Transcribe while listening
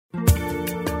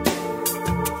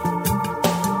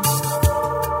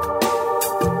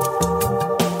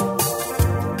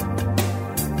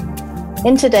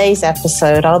In today's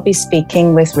episode, I'll be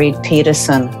speaking with Reid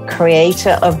Peterson,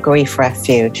 creator of Grief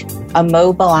Refuge, a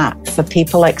mobile app for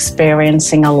people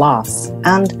experiencing a loss,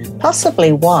 and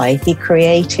possibly why he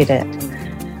created it.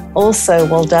 Also,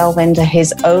 we'll delve into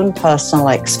his own personal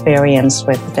experience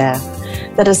with death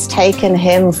that has taken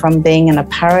him from being in a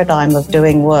paradigm of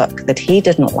doing work that he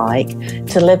didn't like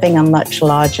to living a much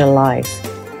larger life,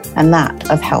 and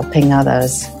that of helping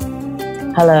others.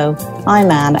 Hello, I'm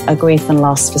Anne, a grief and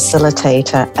loss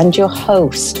facilitator and your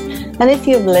host. And if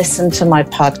you've listened to my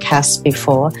podcast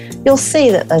before, you'll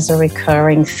see that there's a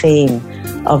recurring theme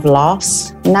of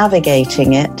loss,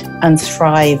 navigating it, and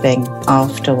thriving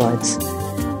afterwards.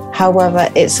 However,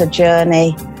 it's a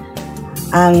journey,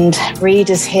 and Reid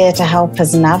is here to help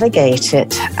us navigate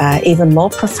it even more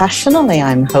professionally,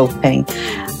 I'm hoping,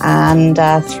 and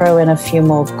throw in a few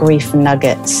more grief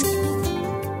nuggets.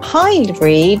 Hi,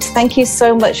 Reid. Thank you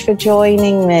so much for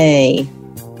joining me.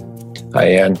 Hi,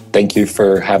 Anne. Thank you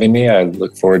for having me. I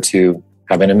look forward to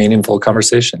having a meaningful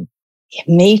conversation.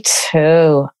 Me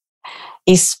too.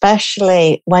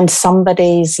 Especially when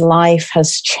somebody's life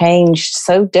has changed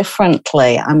so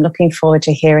differently. I'm looking forward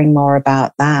to hearing more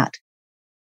about that.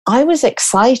 I was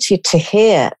excited to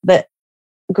hear that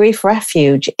Grief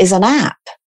Refuge is an app.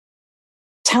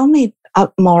 Tell me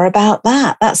more about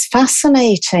that. That's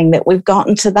fascinating that we've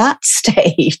gotten to that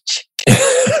stage.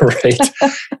 Right.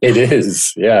 It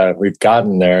is. Yeah, we've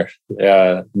gotten there.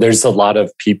 Yeah. There's a lot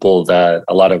of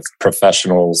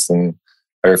professionals, and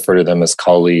I refer to them as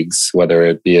colleagues, whether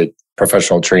it be a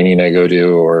professional training I go to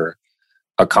or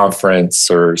a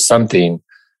conference or something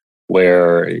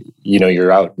where,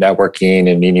 you're out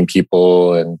networking and meeting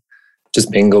people and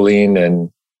just mingling,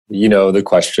 and the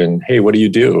question, hey, what do you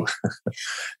do?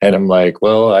 And I'm like,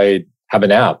 well, I have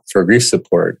an app for grief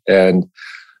support. And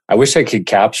I wish I could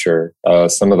capture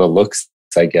some of the looks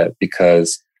I get,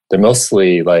 because they're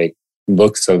mostly like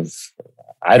looks of,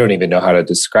 I don't even know how to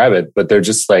describe it, but they're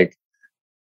just like,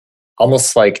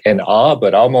 almost like in awe,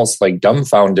 but almost like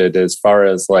dumbfounded as far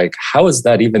as like, how is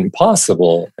that even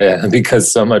possible?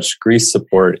 Because so much grief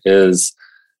support is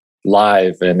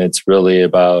live, and it's really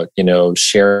about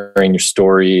sharing your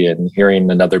story and hearing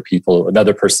another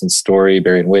person's story,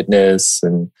 bearing witness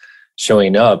and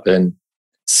showing up. And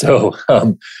so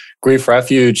Grief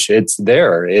Refuge, it's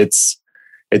there. It's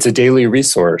a daily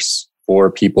resource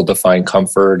for people to find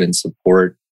comfort and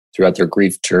support throughout their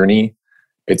grief journey.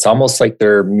 It's almost like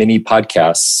they're mini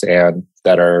podcasts and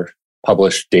that are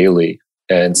published daily.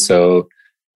 And so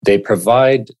they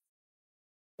provide,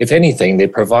 if anything, they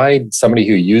provide somebody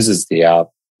who uses the app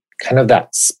kind of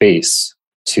that space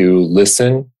to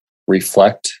listen,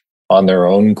 reflect on their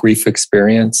own grief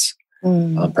experience,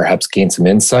 perhaps gain some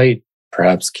insight,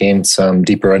 perhaps gain some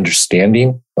deeper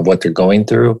understanding of what they're going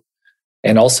through.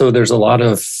 And also there's a lot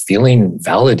of feeling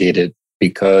validated,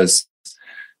 because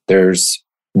there's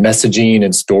messaging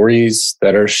and stories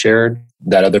that are shared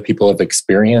that other people have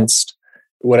experienced.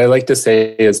 What I like to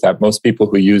say is that most people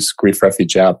who use Grief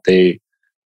Refuge app, they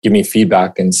give me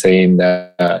feedback and saying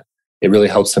that it really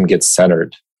helps them get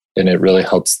centered, and it really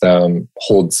helps them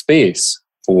hold space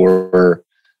for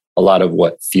a lot of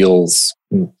what feels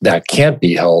that can't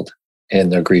be held in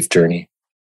their grief journey.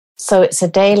 So it's a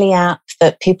daily app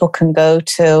that people can go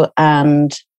to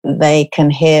and they can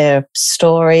hear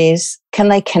stories. Can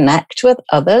they connect with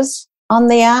others on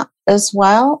the app as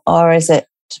well? Or is it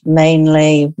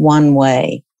mainly one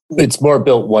way? It's more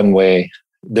built one way.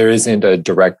 There isn't a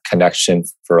direct connection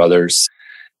for others,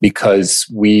 because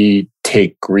we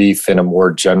take grief in a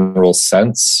more general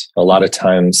sense. A lot of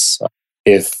times,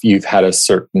 if you've had a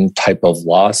certain type of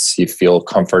loss, you feel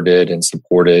comforted and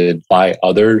supported by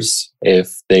others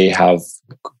if they have,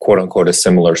 quote unquote, a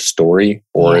similar story,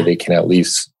 or they can at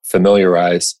least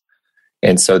familiarize.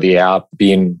 And so the app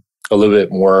being a little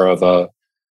bit more of a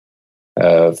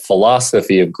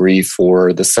philosophy of grief,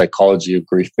 or the psychology of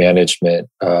grief management,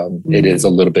 it is a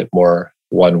little bit more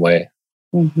one way.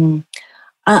 Mm-hmm.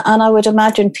 And I would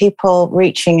imagine people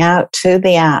reaching out to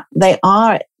the app, they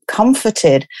are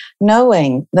comforted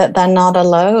knowing that they're not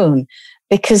alone,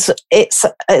 because it's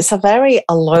a very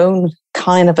alone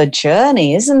kind of a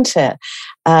journey, isn't it?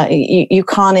 You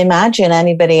can't imagine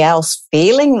anybody else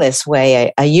feeling this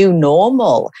way. Are you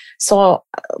normal? So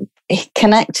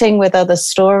connecting with other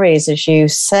stories, as you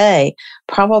say,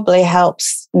 probably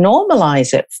helps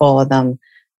normalize it for them,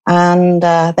 and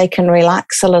they can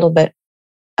relax a little bit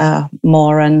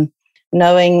more, and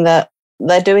knowing that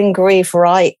they're doing grief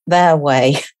right their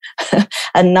way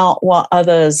and not what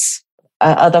other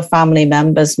family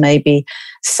members may be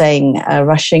saying,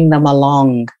 rushing them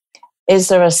along. Is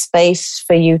there a space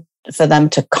for them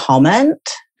to comment?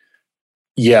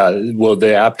 Yeah, well,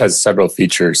 the app has several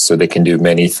features, so they can do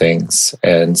many things.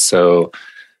 And so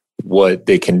what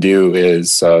they can do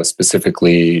is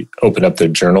specifically open up their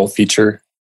journal feature.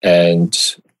 And,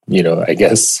 I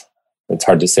guess it's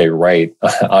hard to say write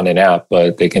on an app,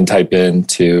 but they can type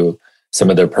into some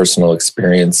of their personal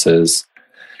experiences.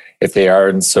 If they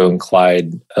aren't so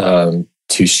inclined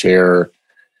to share,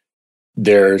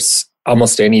 there's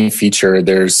almost any feature,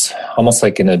 there's almost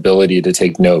like an ability to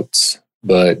take notes.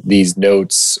 But these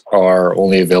notes are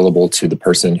only available to the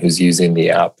person who's using the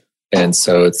app. And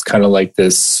so it's kind of like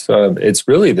this, it's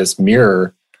really this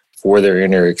mirror for their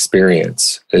inner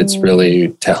experience. It's really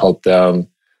to help them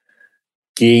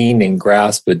gain and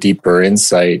grasp a deeper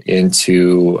insight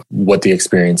into what the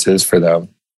experience is for them.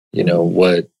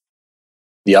 What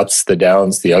the ups, the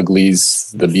downs, the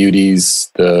uglies, the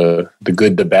beauties, the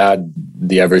good, the bad,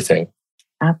 the everything.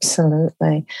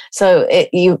 Absolutely. So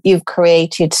you've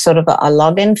created sort of a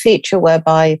login feature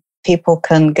whereby people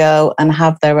can go and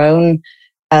have their own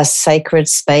sacred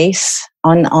space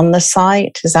on the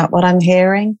site. Is that what I'm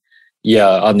hearing? Yeah,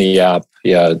 on the app.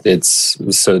 Yeah,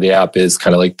 so the app is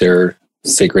kind of like their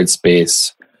sacred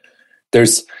space.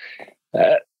 There's,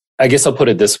 I guess I'll put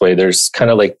it this way. There's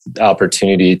kind of like the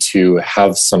opportunity to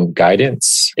have some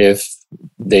guidance if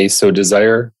they so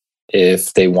desire.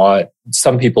 If they want,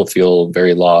 some people feel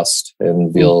very lost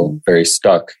and feel very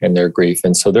stuck in their grief.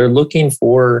 And so they're looking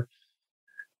for,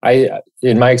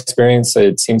 in my experience,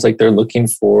 it seems like they're looking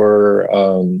for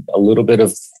a little bit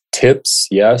of tips,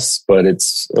 yes, but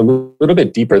it's a little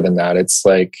bit deeper than that. It's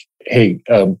like, hey,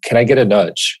 can I get a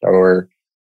nudge? Or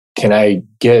can I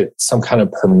get some kind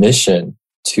of permission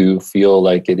to feel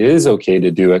like it is okay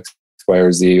to do X, Y,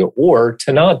 or Z, or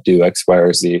to not do X, Y,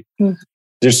 or Z?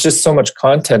 There's just so much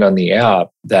content on the app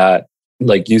that,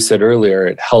 like you said earlier,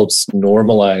 it helps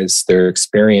normalize their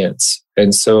experience.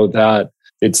 And so that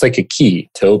it's like a key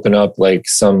to open up like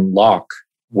some lock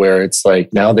where it's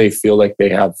like now they feel like they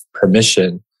have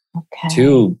permission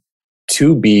to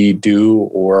be, do,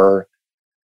 or,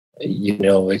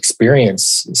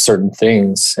 experience certain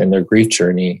things in their grief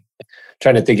journey. I'm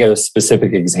trying to think of a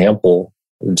specific example,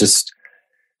 just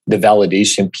the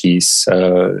validation piece.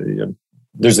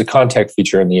 There's a contact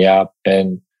feature in the app,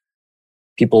 and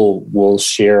people will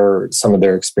share some of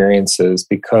their experiences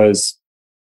because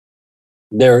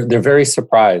they're very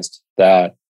surprised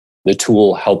that the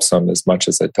tool helps them as much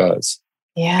as it does.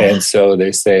 Yeah. And so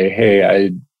they say,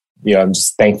 hey, I'm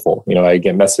just thankful. I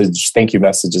get thank you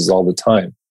messages all the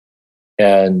time.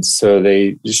 And so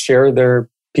they just share their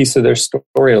piece of their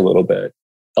story a little bit.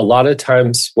 A lot of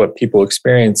times what people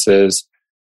experience is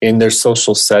in their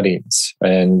social settings.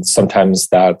 And sometimes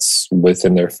that's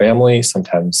within their family.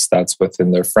 Sometimes that's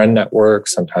within their friend network.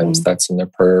 Sometimes that's in their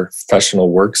professional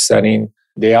work setting.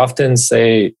 They often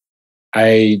say,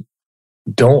 I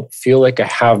don't feel like I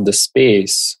have the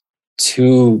space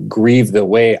to grieve the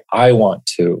way I want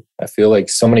to. I feel like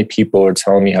so many people are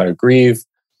telling me how to grieve.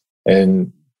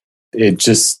 And it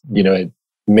just, it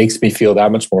makes me feel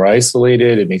that much more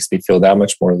isolated. It makes me feel that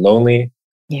much more lonely.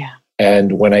 Yeah.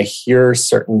 And when I hear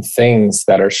certain things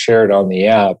that are shared on the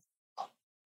app,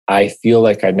 I feel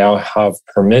like I now have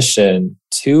permission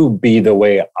to be the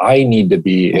way I need to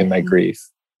be in my grief.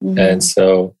 And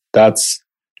so that's,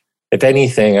 if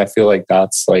anything, I feel like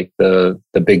that's like the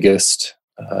biggest,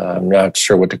 I'm not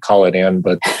sure what to call it, Anne,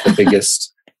 but the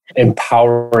biggest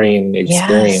empowering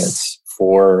experience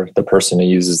for the person who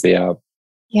uses the app.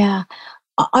 Yeah.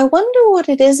 I wonder what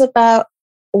it is about.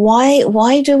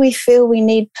 Why do we feel we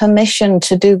need permission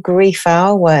to do grief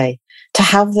our way, to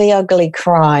have the ugly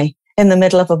cry in the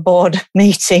middle of a board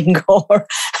meeting, or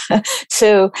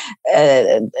to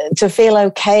feel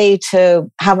okay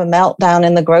to have a meltdown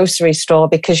in the grocery store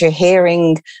because you're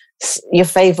hearing your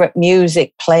favorite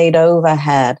music played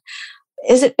overhead?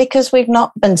 Is it because we've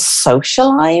not been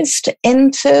socialized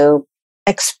into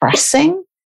expressing?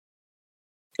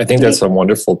 I think that's a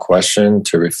wonderful question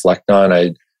to reflect on.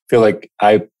 I feel like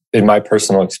in my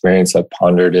personal experience, I've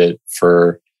pondered it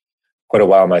for quite a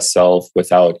while myself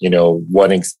without,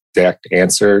 one exact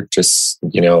answer, just,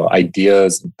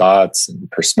 ideas and thoughts and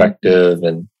perspective.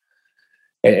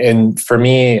 And for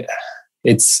me,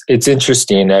 it's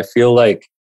interesting. I feel like,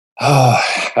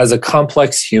 as a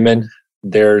complex human,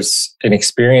 there's an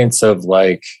experience of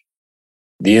like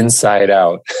the inside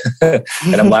out.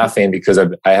 And I'm laughing because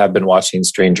I have been watching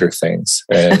Stranger Things.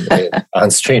 And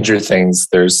on Stranger Things,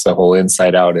 there's the whole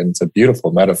inside out. And it's a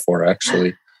beautiful metaphor,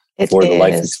 actually, for the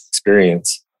life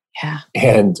experience. Yeah.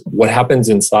 And what happens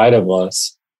inside of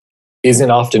us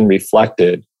isn't often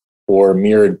reflected or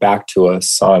mirrored back to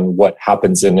us on what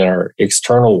happens in our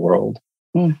external world.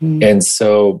 And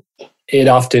so it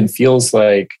often feels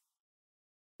like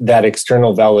that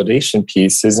external validation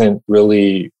piece doesn't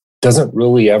really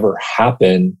ever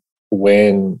happen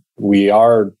when we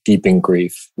are deep in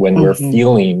grief, when we're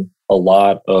feeling a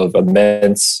lot of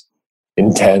immense,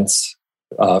 intense,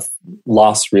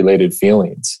 loss-related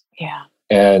feelings. Yeah.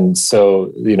 And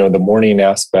so, the mourning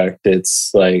aspect,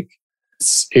 it's like,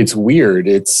 it's weird.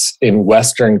 It's in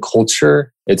Western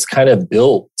culture, it's kind of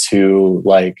built to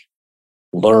like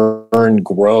learn,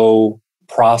 grow,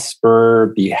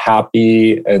 prosper, be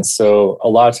happy. And so a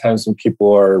lot of times when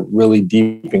people are really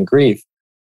deep in grief,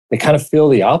 they kind of feel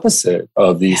the opposite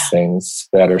of these things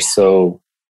that are so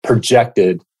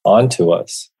projected onto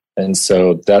us. And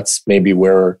so that's maybe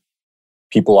where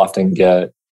people often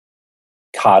get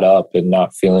caught up in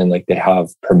not feeling like they have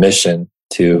permission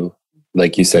to,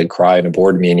 like you said, cry in a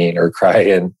board meeting or cry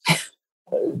and,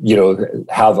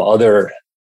 have other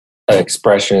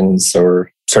expressions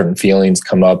or certain feelings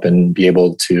come up and be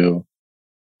able to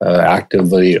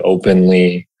actively,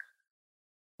 openly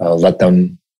let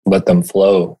them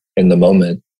flow in the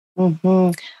moment.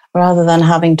 Rather than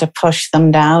having to push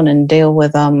them down and deal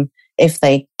with them, if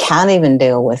they can even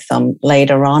deal with them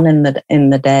later on in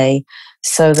the day,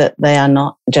 so that they are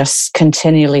not just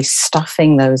continually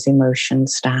stuffing those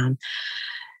emotions down.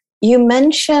 You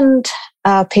mentioned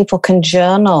people can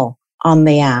journal on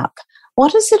the app.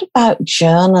 What is it about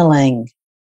journaling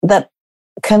that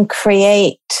can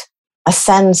create a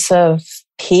sense of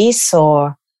peace,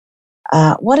 or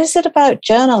what is it about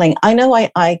journaling? I know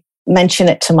I mention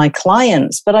it to my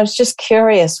clients, but I was just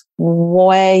curious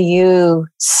where you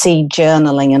see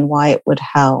journaling and why it would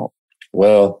help.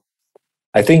 Well,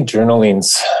 I think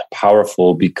journaling's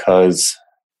powerful because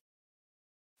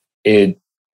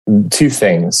two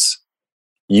things.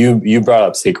 You brought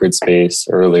up sacred space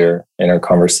earlier in our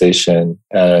conversation,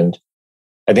 and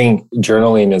I think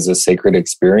journaling is a sacred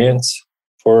experience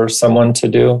for someone to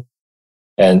do.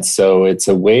 And so it's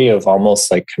a way of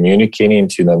almost like communicating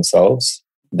to themselves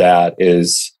that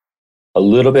is a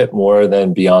little bit more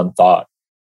than beyond thought.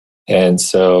 And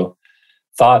so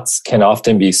thoughts can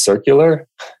often be circular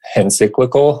and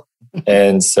cyclical.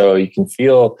 And so you can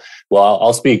feel, well,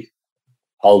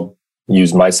 I'll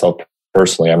use myself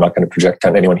personally. I'm not going to project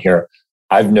on anyone here.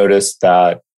 I've noticed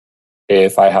that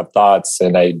if I have thoughts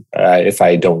and if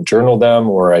I don't journal them,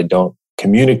 or I don't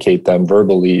communicate them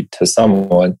verbally to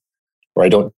someone, or I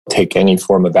don't take any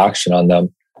form of action on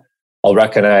them, I'll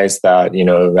recognize that,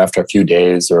 after a few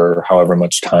days or however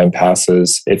much time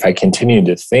passes, if I continue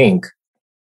to think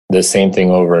the same thing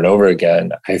over and over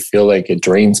again, I feel like it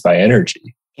drains my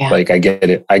energy. Yeah. Like I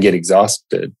get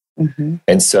exhausted.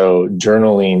 And so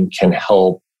journaling can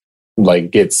help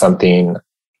like get something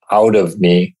out of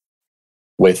me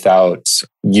without,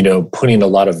 putting a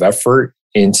lot of effort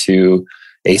into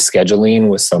a scheduling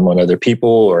with other people,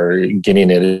 or getting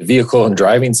in a vehicle and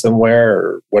driving somewhere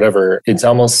or whatever. It's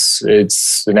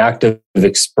an act of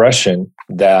expression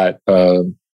that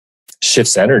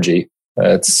shifts energy.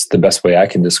 That's the best way I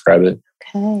can describe it.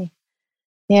 Okay.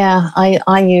 Yeah,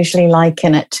 I usually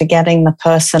liken it to getting the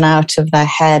person out of their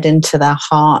head into their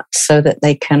heart so that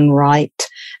they can write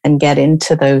and get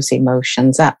into those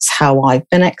emotions. That's how I've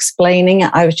been explaining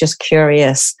it. I was just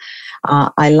curious.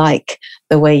 I like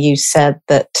the way you said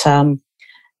that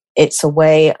it's a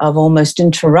way of almost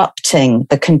interrupting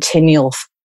the continual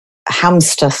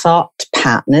hamster thought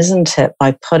pattern, isn't it?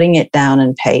 By putting it down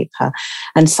in paper.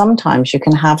 And sometimes you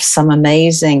can have some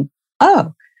amazing,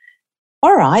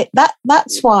 all right,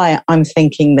 that's why I'm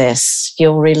thinking this.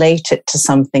 You'll relate it to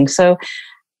something. So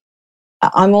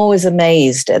I'm always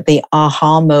amazed at the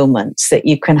aha moments that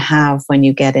you can have when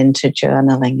you get into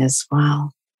journaling as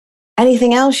well.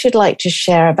 Anything else you'd like to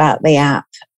share about the app?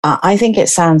 I think it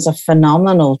sounds a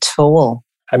phenomenal tool.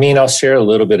 I mean, I'll share a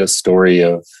little bit of story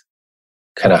of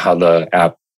kind of how the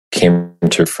app came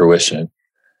to fruition.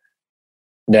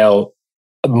 Now,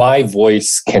 my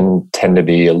voice can tend to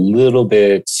be a little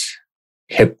bit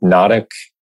hypnotic.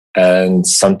 And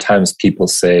sometimes people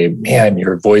say, man,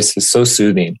 your voice is so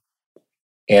soothing.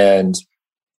 And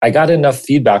I got enough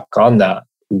feedback on that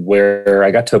where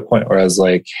I got to a point where I was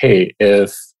like, hey,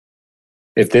 if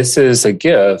this is a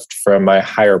gift from my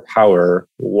higher power,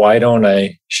 why don't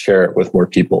I share it with more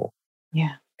people?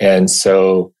 Yeah. And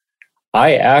so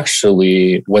I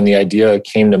actually, when the idea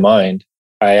came to mind,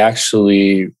 I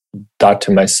actually thought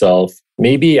to myself,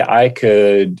 maybe I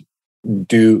could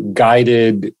do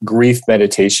guided grief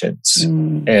meditations.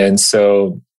 And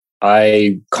so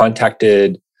I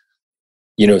contacted,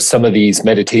 some of these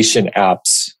meditation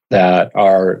apps that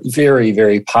are very,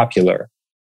 very popular.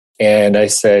 And I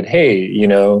said, hey,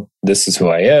 this is who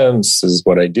I am. This is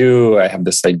what I do. I have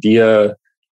this idea.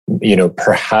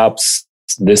 perhaps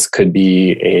this could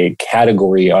be a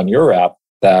category on your app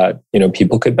that,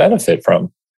 people could benefit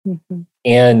from. Mm-hmm.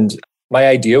 And my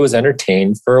idea was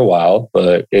entertained for a while,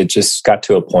 but it just got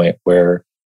to a point where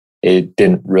it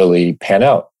didn't really pan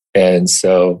out. And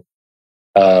so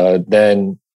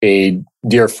then a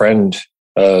dear friend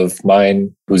of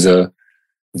mine, who's a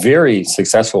very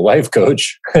successful life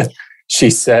coach, she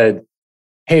said,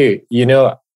 "Hey,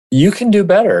 you can do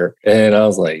better." And I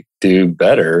was like, "Do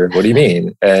better? What do you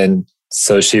mean?" And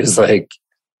so she was like,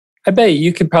 "I bet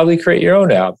you could probably create your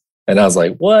own app." And I was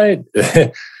like, "What?"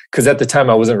 Because at the time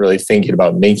I wasn't really thinking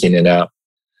about making an app.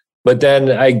 But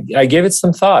then I gave it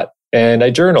some thought and I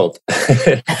journaled.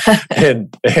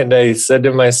 and I said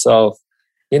to myself,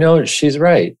 she's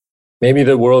right. Maybe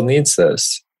the world needs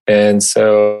this. And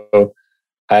so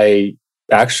I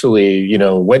actually,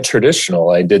 went traditional.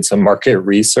 I did some market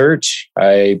research.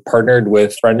 I partnered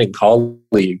with a friend and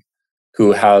colleague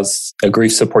who has a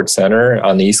grief support center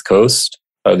on the East Coast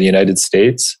of the United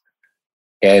States.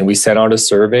 And we sent out a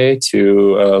survey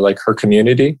to her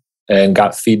community and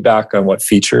got feedback on what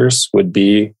features would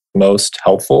be most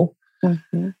helpful.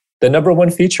 Mm-hmm. The number one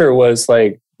feature was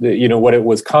what it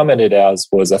was commented as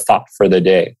was a thought for the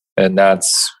day. And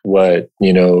that's what,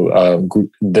 we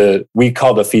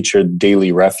call the feature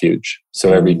daily refuge.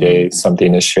 So every day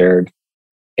something is shared.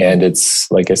 And it's,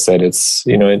 like I said, it's,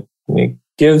 it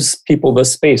gives people the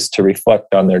space to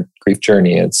reflect on their grief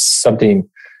journey. It's something,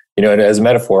 as a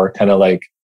metaphor, kind of like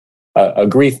a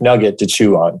grief nugget to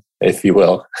chew on, if you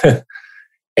will.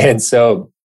 And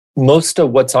so most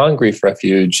of what's on Grief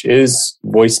Refuge is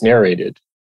voice narrated.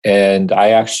 And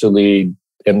I actually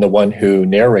am the one who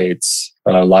narrates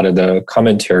a lot of the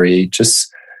commentary,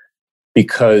 just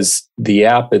because the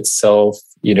app itself,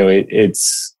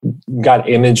 it's got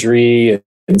imagery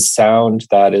and sound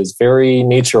that is very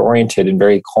nature oriented and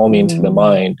very calming to the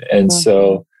mind. And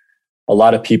so a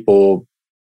lot of people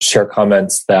share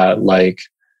comments that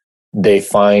they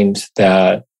find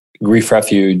that Grief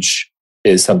Refuge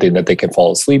is something that they can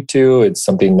fall asleep to. It's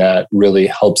something that really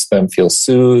helps them feel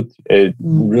soothed. It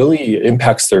really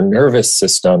impacts their nervous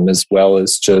system as well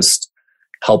as just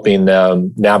helping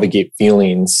them navigate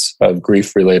feelings of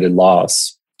grief-related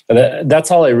loss. And that's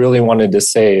all I really wanted to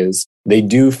say is they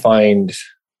do find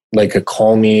a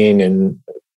calming and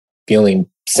feeling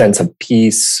sense of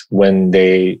peace when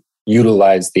they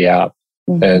utilize the app.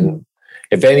 Mm-hmm. And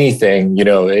if anything,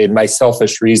 in my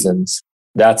selfish reasons,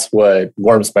 that's what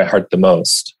warms my heart the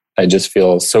most. I just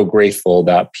feel so grateful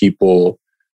that people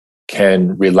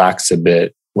can relax a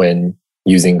bit when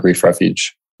using Grief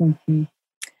Refuge. Mm-hmm.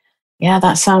 Yeah,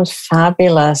 that sounds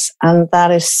fabulous. And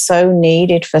that is so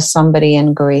needed for somebody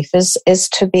in grief is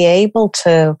to be able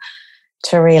to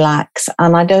relax.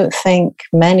 And I don't think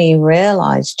many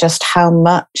realize just how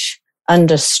much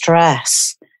under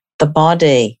stress the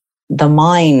body, the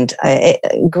mind,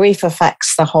 grief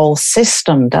affects the whole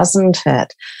system, doesn't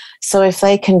it? So if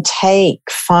they can take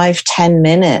 5-10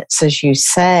 minutes, as you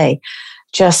say,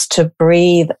 just to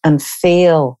breathe and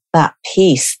feel that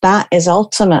peace, that is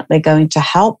ultimately going to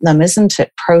help them, isn't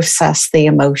it? Process the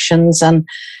emotions and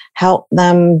help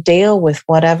them deal with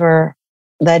whatever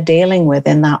they're dealing with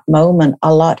in that moment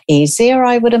a lot easier,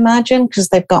 I would imagine, because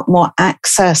they've got more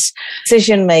access,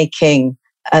 decision-making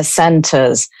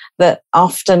centers that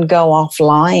often go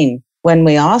offline when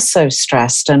we are so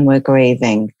stressed and we're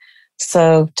grieving.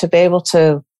 So to be able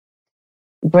to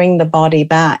bring the body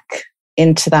back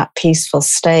into that peaceful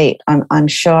state, I'm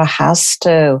sure has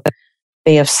to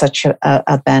be of such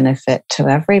a benefit to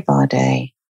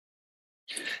everybody.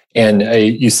 And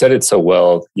you said it so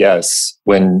well. Yes,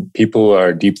 when people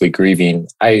are deeply grieving,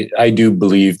 I do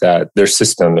believe that their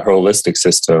system, the holistic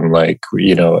system,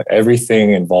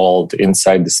 everything involved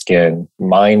inside the skin,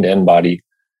 mind and body,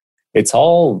 it's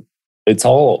all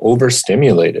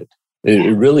overstimulated.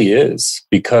 It really is,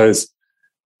 because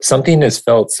something is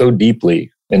felt so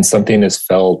deeply and something is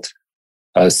felt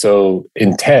so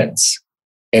intense.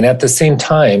 And at the same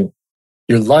time,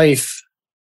 your life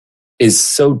is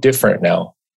so different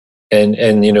now. And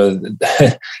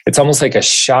it's almost like a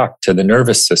shock to the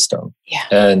nervous system. Yeah.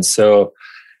 And so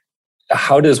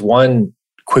how does one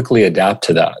quickly adapt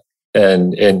to that?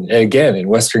 And again, in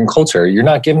Western culture, you're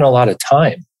not given a lot of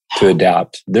time to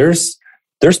adapt. There's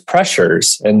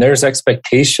pressures and there's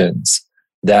expectations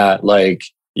that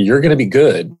you're going to be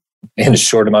good in a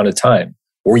short amount of time,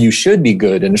 or you should be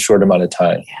good in a short amount of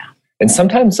time. Yeah. And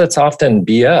sometimes that's often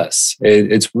BS.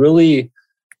 It's really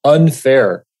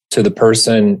unfair to the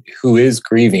person who is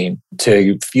grieving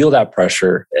to feel that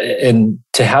pressure and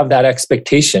to have that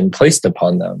expectation placed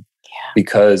upon them. Yeah.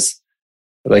 Because,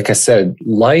 like I said,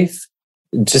 life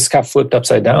just got flipped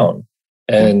upside down.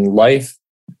 And life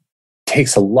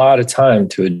takes a lot of time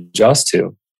to adjust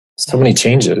to. So many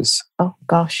changes. Oh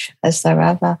gosh, is there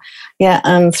ever? Yeah,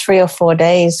 and 3 or 4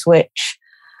 days, which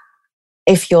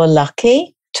if you're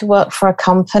lucky to work for a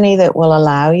company that will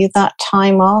allow you that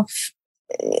time off,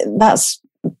 that's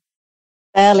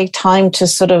barely time to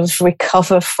sort of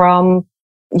recover from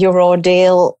your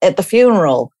ordeal at the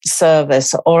funeral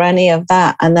service or any of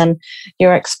that. And then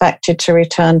you're expected to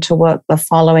return to work the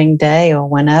following day or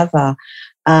whenever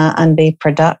and be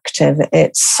productive.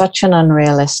 It's such an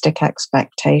unrealistic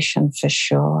expectation for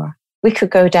sure. We could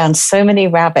go down so many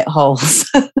rabbit holes.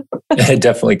 It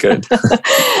definitely could.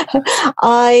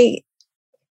 I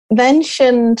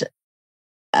mentioned,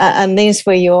 and these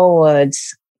were your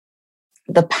words,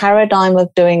 the paradigm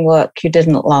of doing work you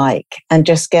didn't like and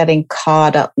just getting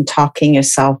caught up and talking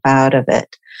yourself out of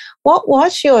it. What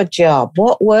was your job?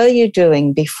 What were you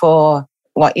doing before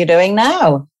what you're doing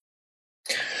now?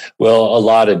 Well, a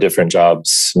lot of different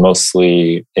jobs,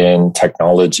 mostly in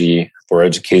technology for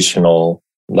educational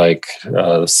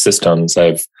systems.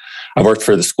 I've worked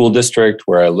for the school district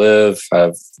where I live.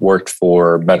 I've worked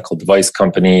for a medical device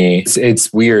company.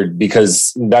 It's weird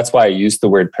because that's why I used the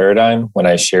word paradigm when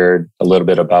I shared a little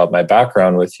bit about my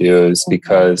background with you, is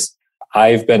because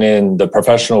I've been in the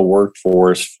professional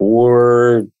workforce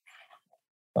for,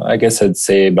 I guess I'd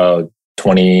say about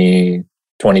 20,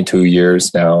 22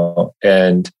 years now.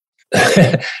 And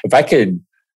if I could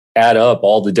add up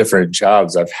all the different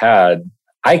jobs I've had,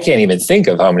 I can't even think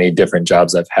of how many different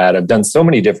jobs I've had. I've done so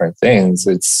many different things.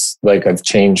 It's like I've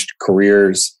changed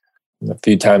careers a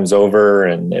few times over.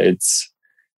 And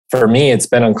for me, it's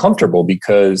been uncomfortable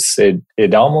because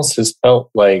it almost has felt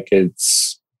like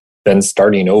it's been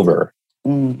starting over.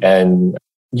 And,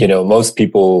 most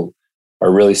people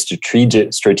are really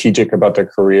strategic about their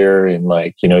career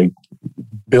and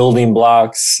building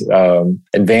blocks,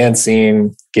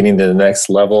 advancing, getting to the next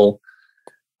level.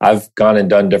 I've gone and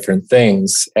done different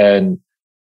things. And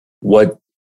what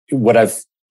I've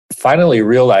finally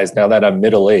realized now that I'm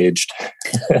middle-aged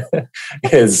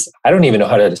is I don't even know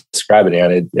how to describe it,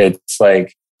 Anne. It's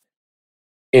like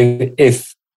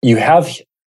if you have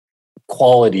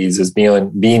qualities as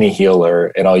being a healer,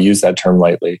 and I'll use that term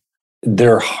lightly,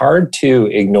 they're hard to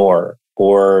ignore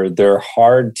or they're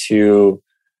hard to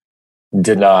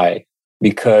deny,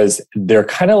 because they're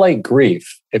kind of like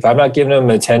grief. If I'm not giving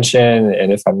them attention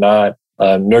and if I'm not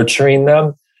nurturing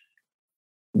them,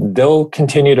 they'll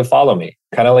continue to follow me,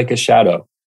 kind of like a shadow.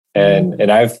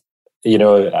 And I've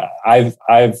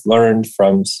learned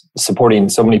from supporting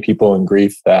so many people in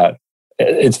grief that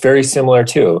it's very similar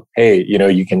to, hey,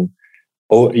 you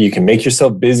can make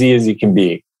yourself busy as you can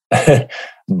be,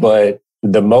 but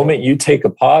the moment you take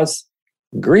a pause,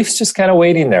 grief's just kind of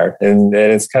waiting there, and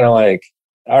it's kind of like,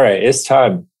 all right, it's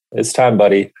time,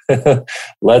 buddy.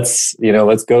 let's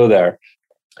go there.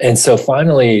 And so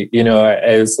finally,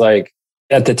 it was like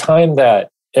at the time that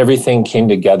everything came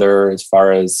together as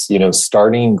far as,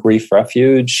 starting Grief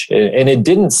Refuge, and it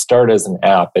didn't start as an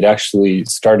app. It actually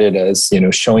started as,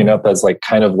 showing up as like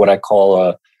kind of what I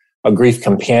call a grief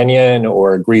companion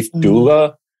or a grief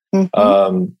doula.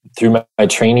 Through my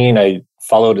training, I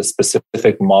followed a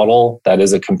specific model that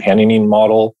is a companioning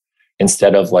model,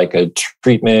 instead of like a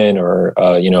treatment or,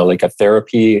 like a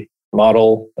therapy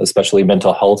model, especially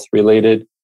mental health related.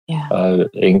 Yeah.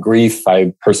 In grief,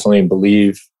 I personally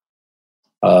believe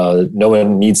no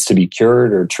one needs to be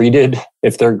cured or treated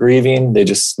if they're grieving. They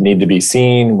just need to be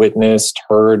seen, witnessed,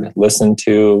 heard, listened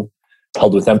to,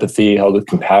 held with empathy, held with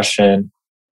compassion,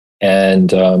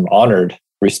 and honored,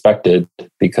 respected,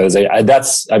 because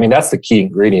that's the key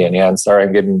ingredient. Yeah, I'm sorry,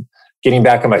 I'm getting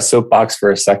back on my soapbox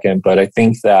for a second, but I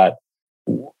think that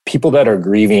people that are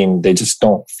grieving, they just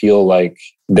don't feel like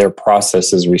their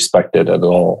process is respected at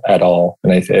all.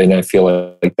 And I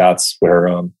feel like that's where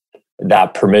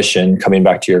that permission, coming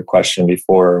back to your question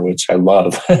before, which I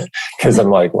love, because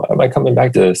I'm like, why am I coming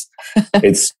back to this?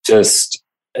 It's just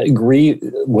grief.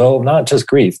 Well, not just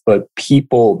grief, but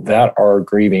people that are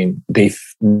grieving,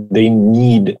 they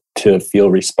need to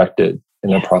feel respected in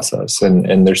the process.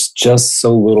 And there's just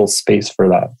so little space for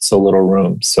that, so little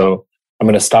room. So I'm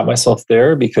going to stop myself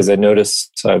there because I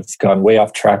noticed I've gone way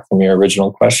off track from your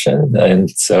original question.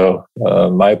 And so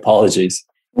my apologies.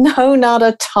 No, not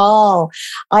at all.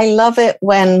 I love it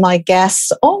when my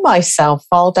guests or myself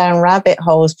fall down rabbit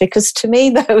holes, because to me,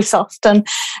 those often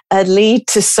lead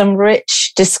to some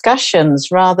rich discussions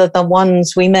rather than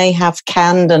ones we may have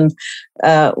canned and,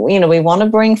 we want to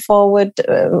bring forward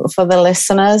for the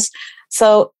listeners.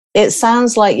 So it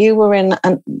sounds like you were in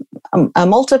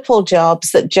multiple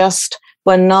jobs that just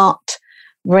were not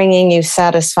bringing you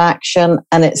satisfaction.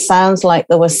 And it sounds like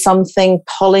there was something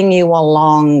pulling you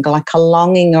along, like a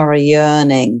longing or a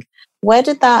yearning. Where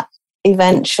did that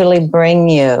eventually bring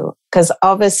you? Because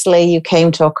obviously you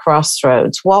came to a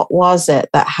crossroads. What was it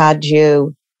that had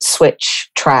you switch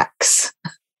tracks?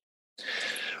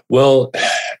 Well,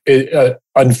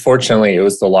 unfortunately, it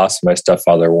was the loss of my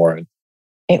stepfather, Warren.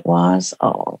 It was?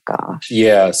 Oh, gosh.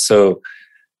 Yeah. So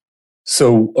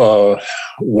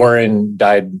Warren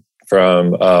died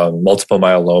from multiple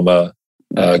myeloma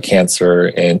cancer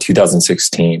in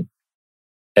 2016.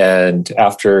 And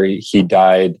after he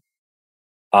died,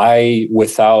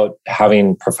 without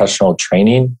having professional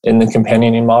training in the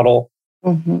companioning model,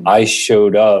 I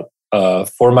showed up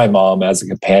for my mom as a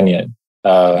companion.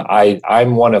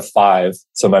 I'm one of five.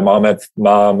 So my mom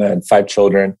had five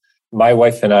children. My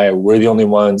wife and I were the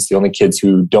only kids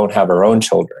who don't have our own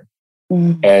children.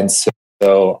 And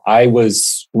so I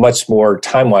was much more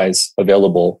time-wise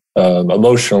available,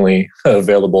 emotionally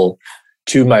available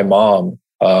to my mom,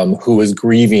 who was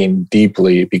grieving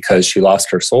deeply because she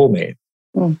lost her soulmate.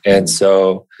 And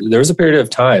so there was a period of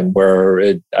time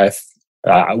where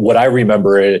what I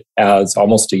remember it as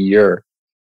almost a year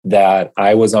that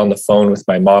I was on the phone with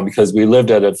my mom because we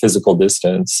lived at a physical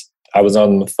distance. I was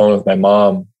on the phone with my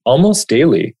mom almost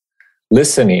daily,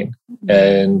 listening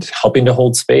and helping to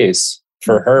hold space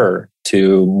for her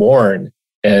to mourn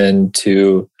and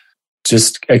to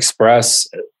just express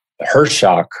her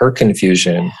shock, her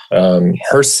confusion,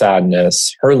 her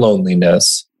sadness, her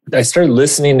loneliness. I started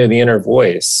listening to the inner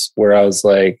voice where I was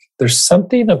like, there's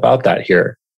something about that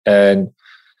here. And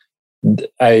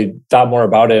I thought more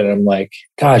about it and I'm like,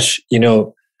 gosh,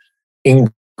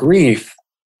 in grief,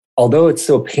 although it's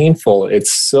so painful,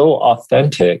 it's so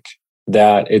authentic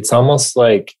that it's almost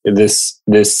like this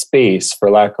space,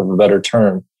 for lack of a better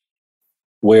term,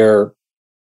 where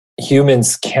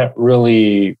humans can't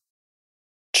really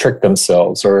trick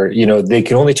themselves, or they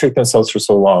can only trick themselves for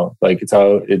so long. Like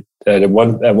at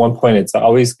one point, it's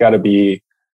always got to be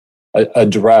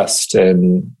addressed,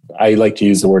 and I like to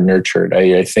use the word nurtured.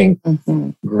 I think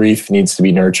grief needs to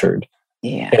be nurtured.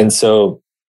 Yeah, and so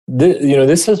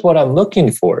this is what I'm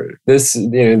looking for. This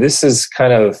is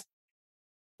kind of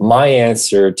my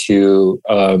answer to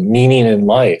meaning in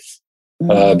life,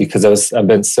 because I've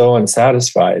been so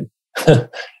unsatisfied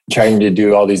trying to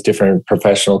do all these different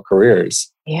professional careers.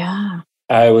 Yeah.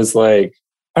 I was like,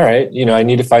 all right, I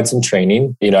need to find some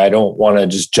training. I don't want to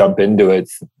just jump into it,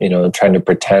 trying to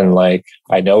pretend like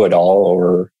I know it all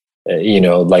or,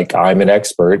 like I'm an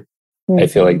expert. I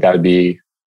feel like that would be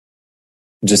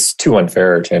just too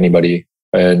unfair to anybody.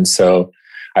 And so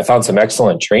I found some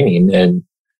excellent training.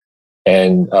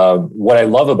 And what I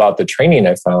love about the training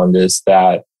I found is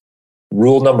that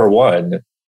rule number one,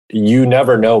 you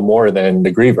never know more than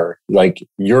the griever. Like,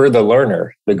 you're the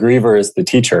learner, the griever is the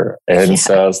teacher. And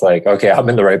so I was like, okay, I'm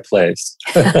in the right place.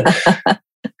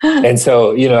 And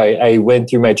so, I went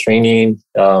through my training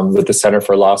with the Center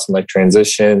for Loss and Life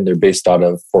Transition. They're based out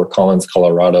of Fort Collins,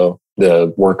 Colorado.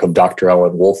 The work of Dr.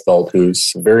 Ellen Wolfeld,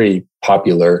 who's very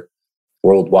popular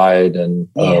worldwide and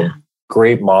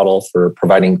great model for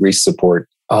providing grief support.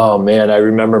 Oh man, I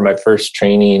remember my first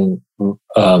training.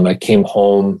 I came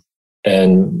home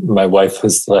and my wife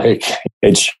was like,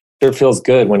 it sure feels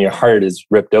good when your heart is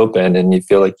ripped open and you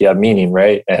feel like you have meaning,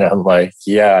 right? And I'm like,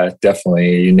 yeah,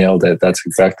 definitely. You nailed it. That's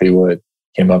exactly what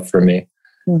came up for me.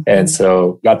 And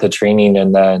so got the training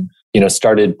and then,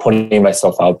 started putting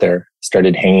myself out there,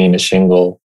 started hanging a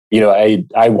shingle. I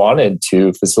wanted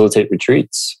to facilitate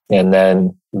retreats, and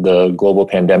then the global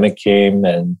pandemic came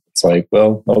and it's like,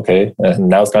 well, okay,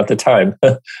 now's not the time.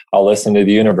 I'll listen to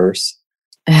the universe.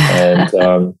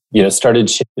 And,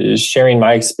 started sharing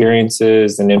my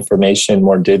experiences and information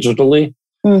more digitally,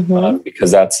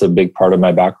 because that's a big part of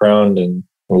my background and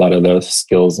a lot of the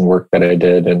skills and work that I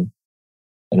did. And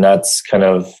that's kind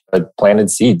of planted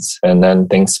seeds, and then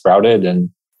things sprouted, and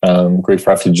Grief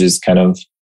Refuge has kind of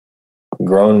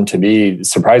grown to be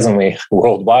surprisingly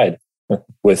worldwide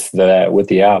with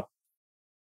the app.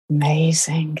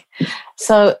 Amazing.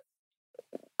 So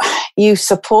you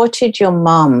supported your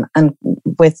mum and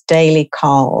with daily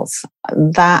calls.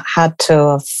 That had to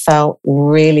have felt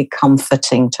really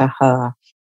comforting to her.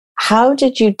 How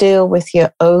did you deal with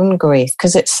your own grief?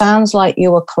 Because it sounds like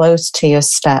you were close to your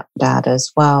stepdad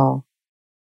as well.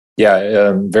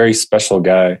 Yeah, very special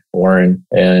guy, Warren.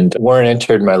 And Warren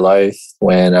entered my life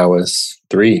when I was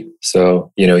 3.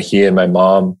 So, he and my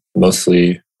mom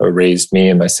mostly raised me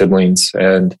and my siblings.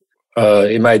 And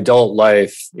in my adult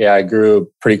life, I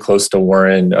grew pretty close to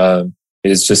Warren.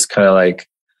 It's just kind of like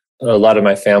a lot of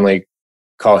my family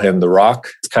call him the Rock.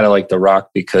 It's kind of like the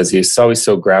Rock because he's always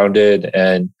so grounded,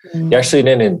 and he actually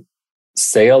didn't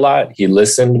say a lot. He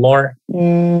listened more.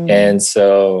 And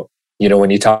so, when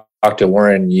you talk to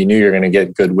Warren, you knew you're going to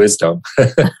get good wisdom.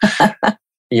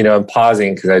 I'm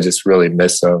pausing because I just really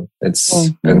miss him. It's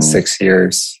been 6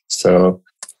 years. So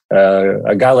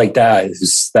a guy like that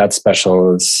who's that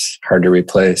special is hard to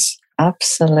replace.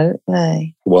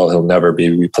 Absolutely. Well, he'll never be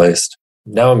replaced.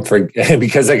 Now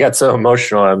because I got so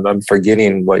emotional, I'm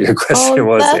forgetting what your question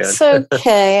was. That's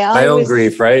okay. My own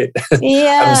grief, right?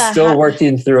 Yeah. I'm still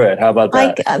working through it. How about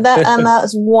that? And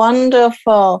that's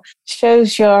wonderful.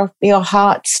 Shows your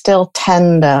heart still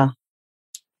tender.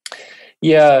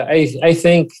 Yeah, I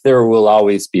think there will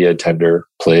always be a tender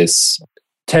place.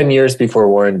 10 years before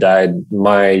Warren died,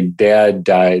 my dad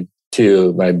died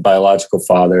too, my biological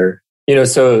father.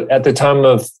 So at the time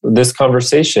of this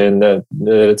conversation that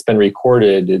it's been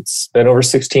recorded, it's been over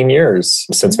 16 years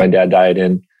since my dad died.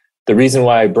 And the reason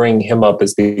why I bring him up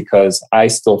is because I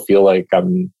still feel like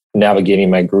I'm navigating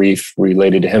my grief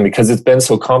related to him because it's been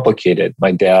so complicated.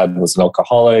 My dad was an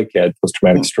alcoholic, had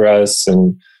post-traumatic stress,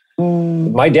 and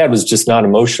my dad was just not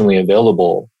emotionally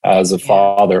available as a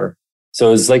father. So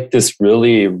it was like this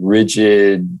really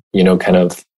rigid, kind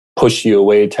of push you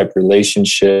away type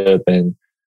relationship. And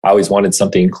I always wanted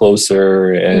something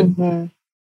closer. And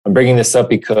I'm bringing this up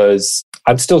because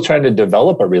I'm still trying to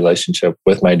develop a relationship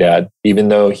with my dad, even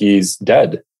though he's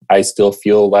dead. I still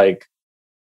feel like,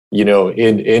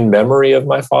 in memory of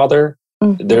my father,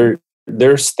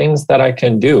 there's things that I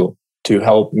can do to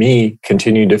help me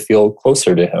continue to feel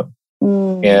closer to him.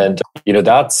 And,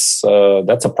 that's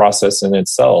a process in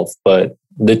itself. But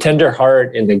the tender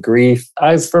heart and the grief,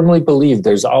 I firmly believe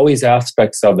there's always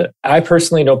aspects of it. I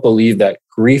personally don't believe that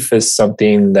grief is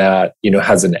something that,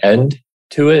 has an end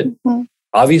to it.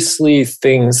 Obviously,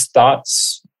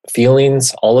 thoughts,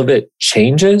 feelings, all of it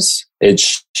changes. It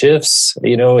shifts,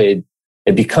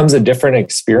 it becomes a different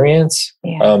experience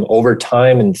over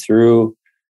time and through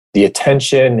the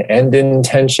attention and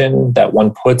intention that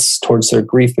one puts towards their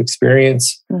grief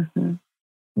experience.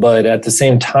 But at the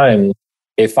same time,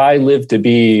 if I live to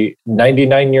be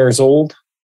 99 years old,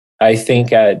 I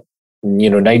think at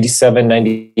 97,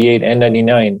 98, and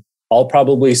 99, I'll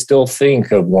probably still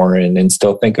think of Warren and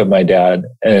still think of my dad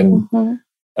and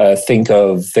think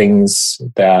of things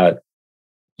that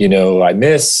I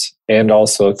miss, and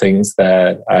also things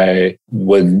that I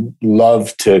would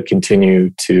love to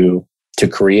continue to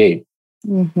create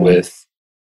with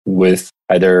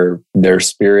either their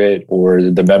spirit or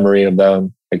the memory of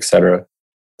them, etc.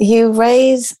 You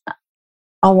raise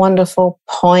a wonderful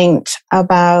point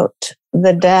about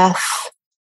the death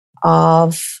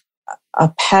of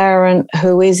a parent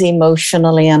who is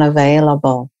emotionally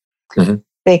unavailable.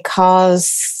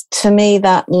 Because to me,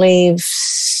 that leaves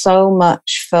so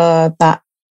much for that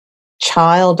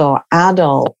child or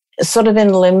adult, sort of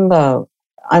in limbo.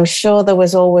 I'm sure there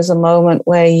was always a moment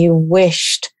where you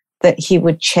wished that he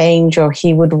would change, or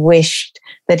he would wish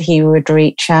that he would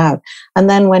reach out. And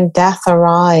then when death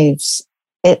arrives,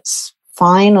 it's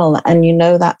final, and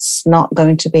that's not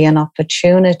going to be an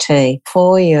opportunity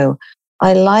for you.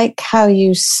 I like how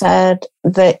you said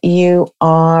that you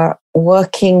are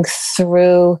working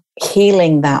through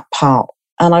healing that part.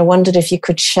 And I wondered if you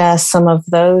could share some of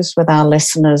those with our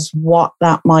listeners, what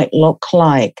that might look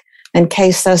like, in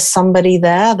case there's somebody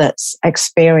there that's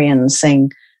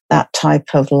experiencing that type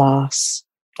of loss.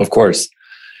 Of course.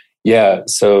 Yeah.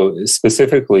 So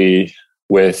specifically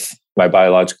with my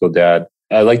biological dad,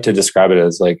 I like to describe it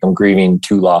as like I'm grieving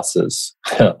two losses,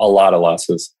 a lot of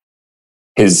losses.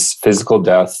 His physical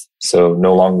death, so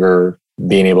no longer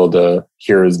being able to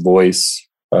hear his voice,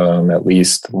 at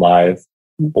least live,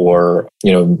 or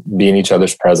be in each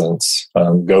other's presence,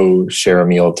 go share a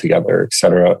meal together,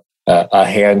 etc. A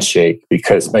handshake,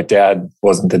 because my dad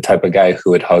wasn't the type of guy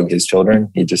who would hug his children.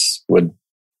 He just would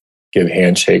give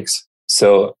handshakes.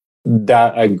 So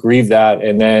that I grieve that.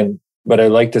 And then what I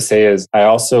like to say is I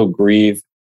also grieve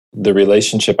the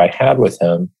relationship I had with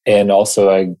him. And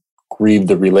also I grieve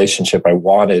the relationship I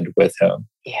wanted with him.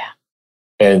 Yeah.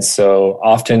 And so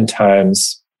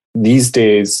oftentimes these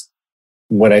days,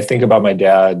 when I think about my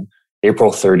dad,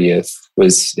 April 30th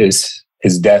is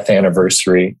his death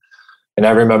anniversary. And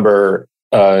I remember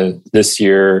this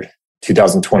year,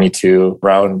 2022,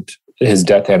 around his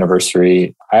death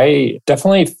anniversary, I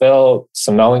definitely felt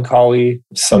some melancholy,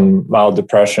 some mild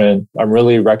depression. I'm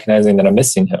really recognizing that I'm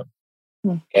missing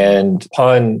him. And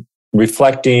upon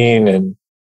reflecting and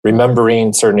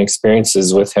remembering certain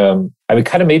experiences with him, I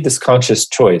kind of made this conscious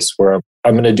choice where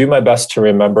I'm going to do my best to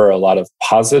remember a lot of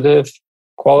positive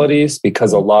qualities,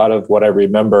 because a lot of what I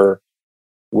remember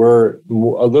were a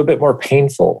little bit more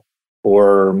painful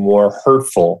or more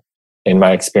hurtful in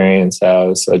my experience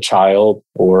as a child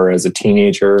or as a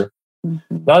teenager.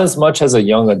 Not as much as a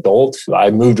young adult.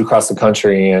 I moved across the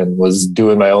country and was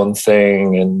doing my own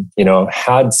thing and,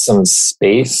 had some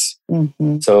space.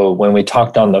 So when we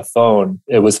talked on the phone,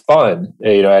 it was fun. I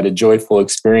had a joyful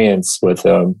experience with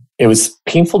him. It was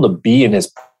painful to be in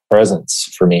his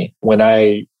presence for me. When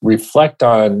I reflect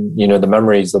on, the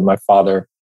memories of my father,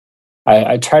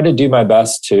 I try to do my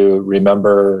best to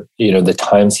remember, the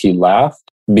times he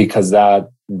laughed, because that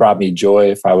brought me joy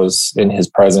if I was in his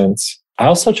presence. I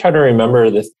also try to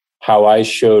remember how I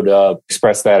showed up,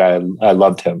 express that I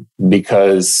loved him,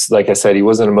 because, like I said, he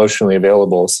wasn't emotionally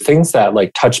available. So things that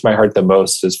touched my heart the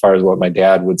most, as far as what my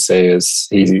dad would say, is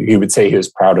he would say he was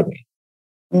proud of me.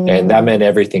 And that meant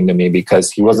everything to me,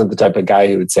 because he wasn't the type of guy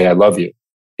who would say, I love you.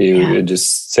 He would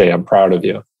just say, I'm proud of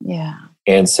you. Yeah.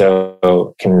 And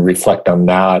so can reflect on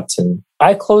that. And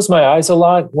I close my eyes a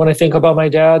lot when I think about my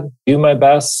dad, do my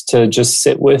best to just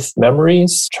sit with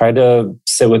memories, try to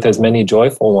sit with as many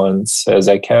joyful ones as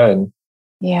I can.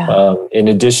 Yeah. In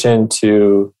addition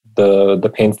to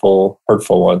the painful,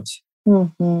 hurtful ones.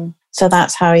 So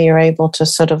that's how you're able to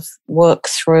sort of work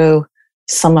through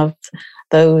some of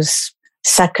those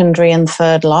secondary and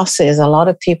third losses. A lot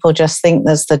of people just think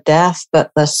there's the death, but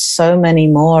there's so many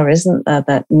more, isn't there,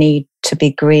 that need to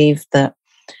be grieved, that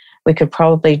we could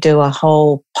probably do a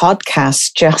whole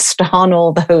podcast just on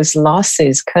all those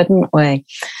losses, couldn't we?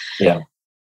 Yeah.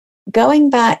 Going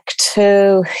back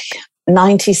to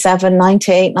 97,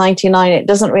 98, 99, it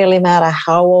doesn't really matter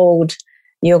how old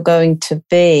you're going to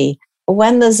be.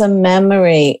 When there's a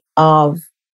memory of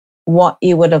what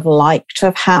you would have liked to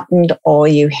have happened, or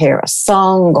you hear a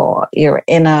song, or you're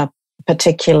in a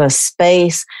particular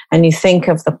space and you think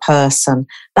of the person,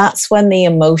 that's when the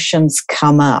emotions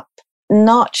come up.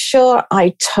 Not sure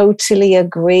I totally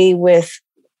agree with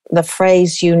the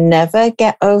phrase, you never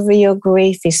get over your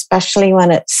grief, especially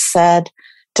when it's said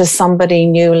to somebody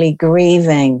newly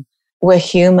grieving. We're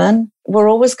human. We're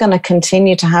always going to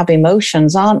continue to have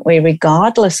emotions, aren't we,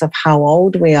 regardless of how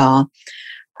old we are.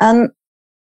 And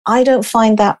I don't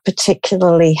find that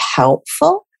particularly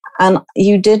helpful. And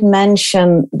you did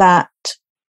mention that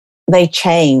they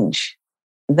change.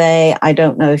 I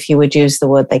don't know if you would use the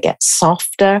word, they get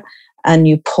softer, and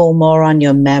you pull more on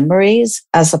your memories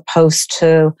as opposed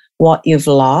to what you've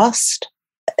lost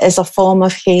as a form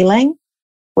of healing.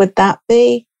 Would that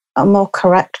be a more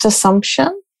correct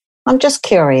assumption? I'm just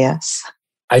curious.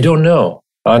 I don't know.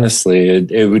 Honestly,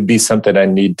 it would be something I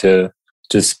need to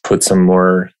just put some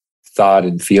more thought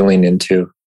and feeling into.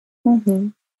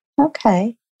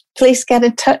 Okay. Please get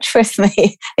in touch with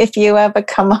me if you ever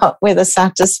come up with a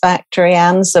satisfactory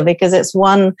answer, because it's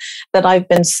one that I've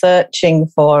been searching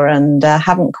for and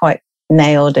haven't quite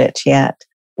nailed it yet.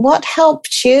 What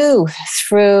helped you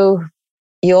through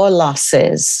your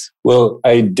losses? Well,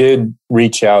 I did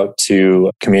reach out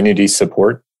to community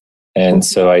support. And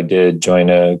so I did join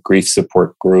a grief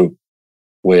support group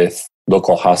with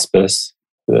local hospice.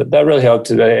 That really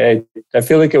helped. I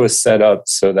feel like it was set up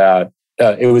so that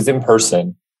it was in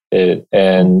person.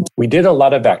 And we did a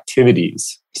lot of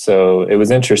activities. So it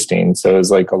was interesting. So it was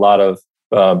like a lot of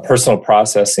personal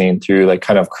processing through like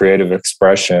kind of creative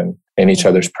expression in each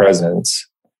other's presence.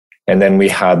 And then we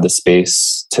had the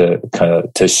space to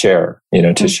share,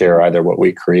 to share either what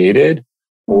we created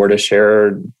or to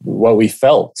share what we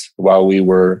felt while we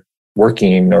were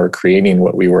working or creating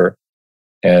what we were.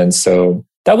 And so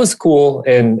that was cool.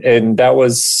 And that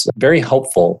was very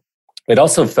helpful. It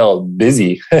also felt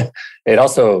busy. It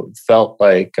also felt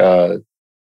like,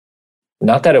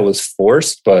 not that it was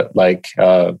forced, but like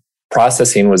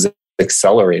processing was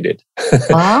accelerated.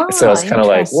 So I was kind of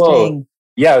like, whoa.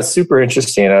 Yeah, it was super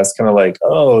interesting. I was kind of like,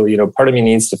 oh, part of me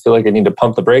needs to feel like I need to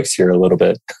pump the brakes here a little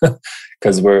bit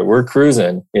because we're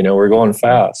cruising, we're going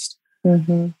fast.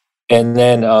 And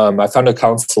then I found a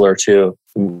counselor too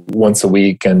once a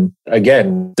week. And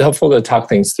again, helpful to talk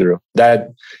things through. That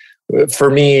for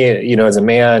me, as a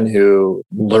man who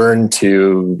learned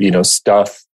to,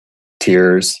 stuff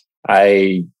tears,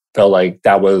 I felt like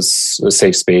that was a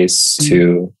safe space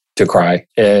to cry.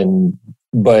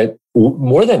 But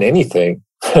more than anything,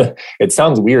 it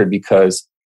sounds weird because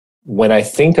when I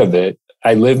think of it,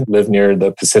 I live near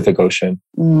the Pacific Ocean.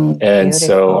 And beautiful.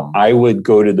 So I would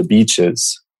go to the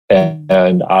beaches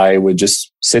and I would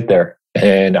just sit there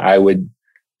and I would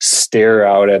stare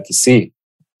out at the sea.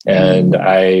 And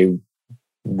I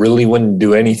really wouldn't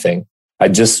do anything.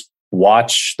 I'd just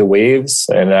watch the waves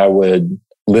and I would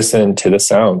listen to the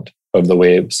sound of the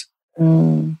waves.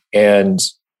 And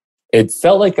it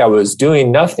felt like I was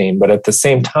doing nothing, but at the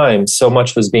same time, so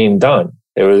much was being done.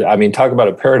 It was, I mean, talk about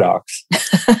a paradox,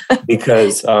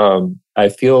 because I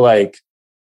feel like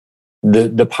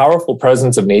the powerful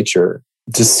presence of nature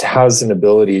just has an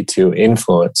ability to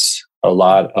influence a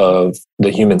lot of the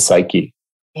human psyche.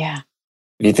 Yeah.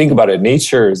 If you think about it,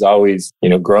 nature is always,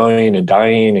 growing and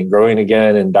dying and growing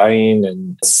again and dying,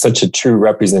 and such a true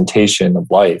representation of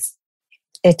life.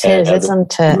 It is,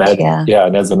 isn't it? Yeah.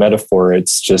 And as a metaphor,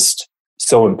 it's just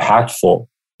so impactful.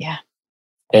 Yeah.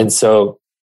 And so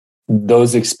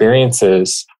those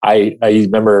experiences, I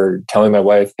remember telling my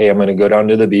wife, hey, I'm going to go down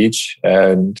to the beach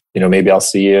and, maybe I'll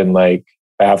see you in like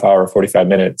a half hour, 45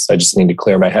 minutes. I just need to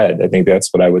clear my head. I think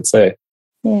that's what I would say.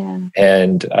 Yeah.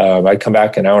 And I'd come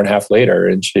back an hour and a half later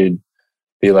and she'd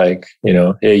be like,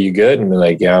 hey, you good? And I'd be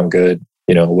like, yeah, I'm good.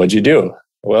 What'd you do?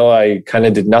 Well, I kind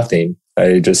of did nothing.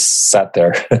 I just sat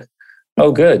there.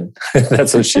 Oh, good.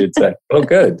 That's what she would say. Oh,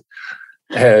 good.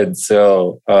 And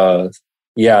so,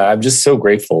 I'm just so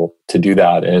grateful to do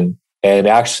that. And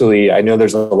actually, I know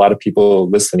there's a lot of people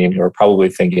listening who are probably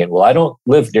thinking, well, I don't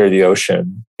live near the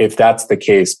ocean. If that's the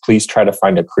case, please try to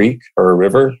find a creek or a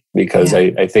river, because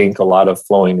I think a lot of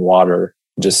flowing water,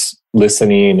 just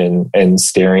listening and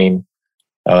staring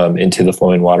into the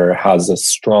flowing water has a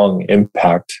strong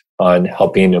impact on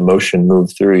helping emotion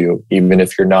move through you, even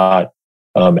if you're not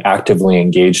actively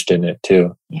engaged in it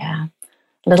too. Yeah.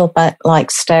 A little bit like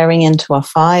staring into a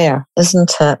fire,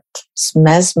 isn't it? It's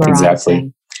mesmerizing.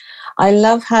 Exactly. I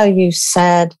love how you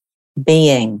said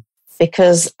being,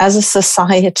 because as a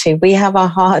society, we have a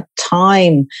hard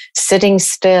time sitting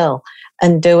still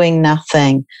and doing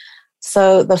nothing.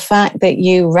 So the fact that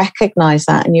you recognize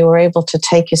that and you were able to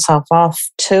take yourself off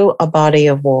to a body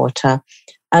of water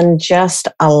and just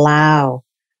allow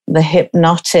the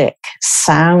hypnotic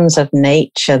sounds of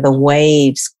nature, the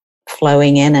waves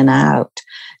flowing in and out,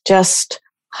 just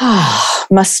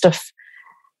must have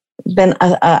been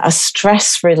a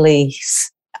stress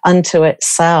release unto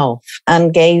itself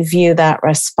and gave you that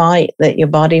respite that your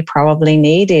body probably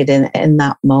needed in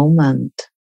that moment.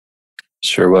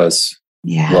 Sure was.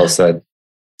 Yeah. Well said.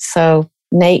 So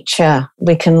nature,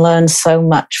 we can learn so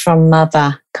much from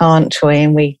Mother, can't we?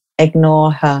 And we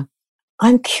ignore her.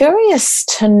 I'm curious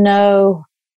to know,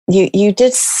 you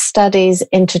did studies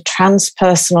into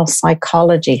transpersonal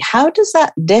psychology. How does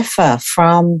that differ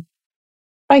from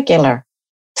regular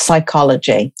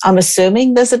psychology? I'm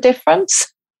assuming there's a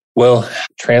difference. Well,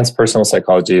 transpersonal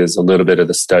psychology is a little bit of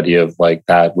the study of like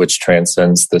that which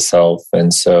transcends the self.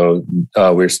 And so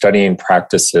we're studying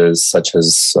practices such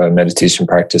as meditation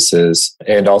practices,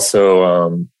 and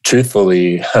also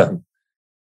truthfully,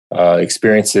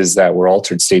 experiences that were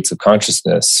altered states of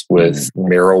consciousness with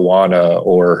marijuana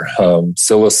or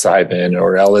psilocybin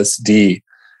or LSD.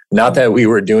 Not that we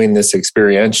were doing this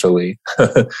experientially,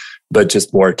 but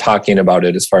just more talking about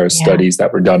it as far as studies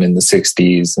that were done in the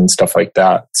 60s and stuff like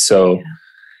that. So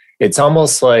it's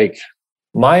almost like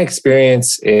my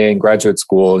experience in graduate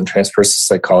school in transpersonal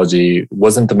psychology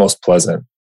wasn't the most pleasant.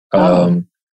 I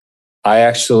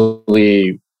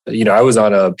actually, I was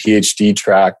on a PhD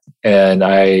track and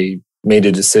I made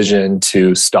a decision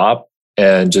to stop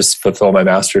and just fulfill my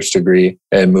master's degree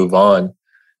and move on,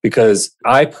 because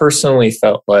I personally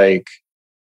felt like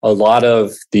a lot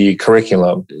of the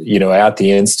curriculum, at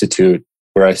the institute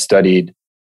where I studied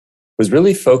was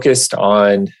really focused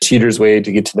on cheater's way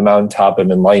to get to the mountaintop of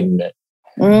enlightenment.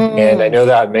 And I know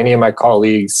that many of my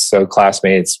colleagues, so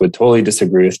classmates, would totally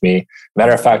disagree with me.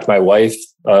 Matter of fact, my wife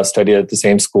studied at the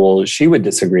same school. She would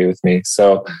disagree with me.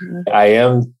 So I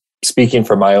am speaking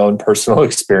from my own personal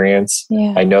experience.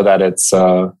 Yeah. I know that it's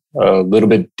a little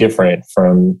bit different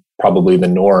from probably the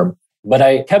norm. But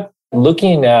I kept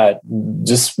looking at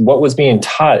just what was being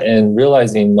taught and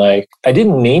realizing, like, I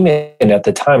didn't name it at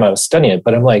the time I was studying it,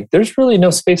 but I'm like, there's really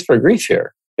no space for grief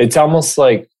here. It's almost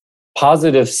like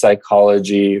positive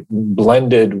psychology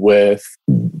blended with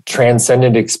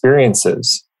transcendent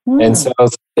experiences. And so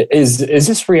is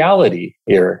this reality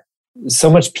here? So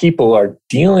much people are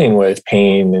dealing with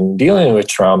pain and dealing with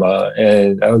trauma.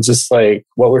 And I was just like,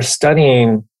 what we're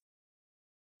studying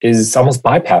is almost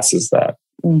bypasses that.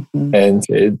 And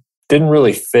it didn't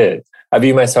really fit. I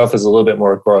view myself as a little bit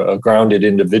more a grounded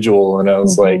individual. And I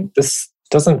was like, this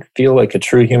doesn't feel like a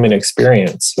true human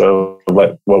experience. So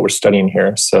what we're studying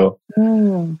here. So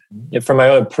from my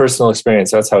own personal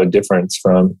experience, that's how it differs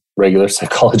from regular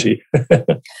psychology.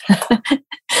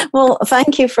 Well,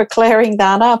 thank you for clearing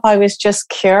that up. I was just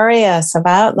curious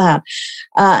about that.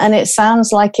 And it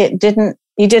sounds like you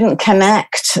didn't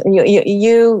connect.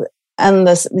 You and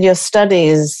your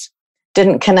studies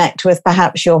didn't connect with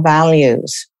perhaps your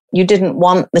values. You didn't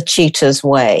want the cheater's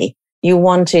way. you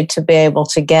wanted to be able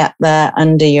to get there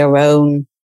under your own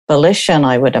volition,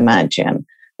 I would imagine,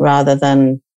 rather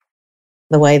than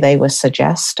the way they were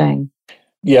suggesting.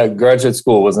 Yeah, graduate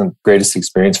school wasn't the greatest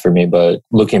experience for me, but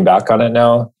looking back on it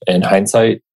now, in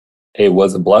hindsight, it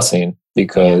was a blessing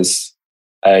because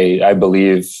I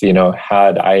believe,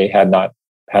 had I had not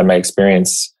had my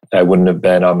experience, I wouldn't have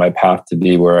been on my path to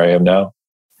be where I am now.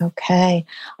 Okay.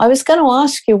 I was going to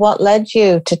ask you what led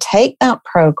you to take that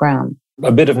program.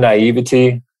 A bit of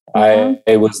naivety. I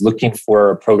was looking for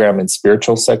a program in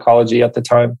spiritual psychology at the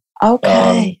time.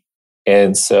 Okay.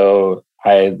 And so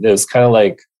it was kind of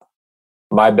like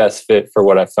my best fit for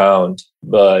what I found.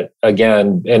 But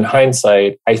again, in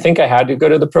hindsight, I think I had to go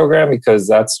to the program because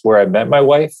that's where I met my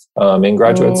wife in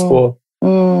graduate school.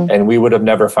 And we would have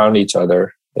never found each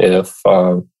other if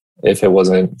it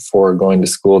wasn't for going to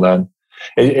school then.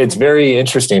 It's very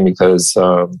interesting because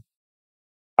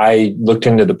I looked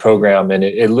into the program and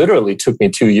it literally took me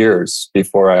 2 years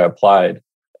before I applied.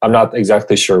 I'm not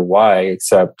exactly sure why,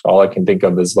 except all I can think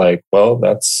of is like, well,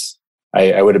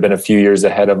 I would have been a few years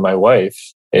ahead of my wife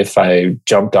if I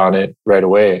jumped on it right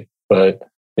away. But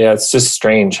yeah, it's just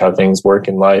strange how things work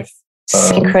in life.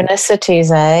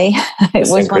 Synchronicities, eh? It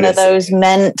was one of those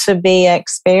meant to be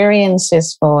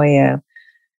experiences for you.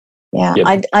 Yeah,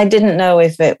 yep. I didn't know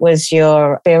if it was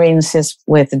your experiences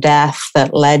with death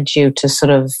that led you to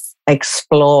sort of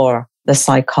explore the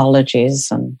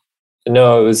psychologies. And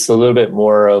no, it was a little bit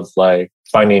more of like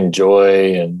finding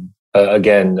joy and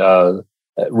again,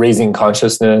 raising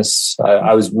consciousness.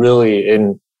 I was really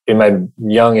in my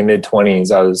young and mid 20s,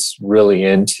 I was really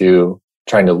into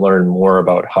trying to learn more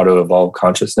about how to evolve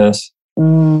consciousness.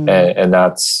 And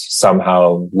that's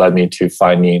somehow led me to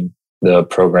finding the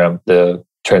program, the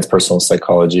transpersonal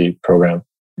psychology program.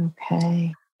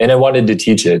 Okay. And I wanted to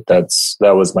teach it. That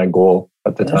was my goal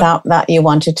at the time. That you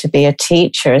wanted to be a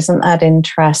teacher. Isn't that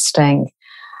interesting?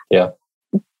 Yeah.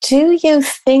 Do you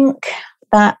think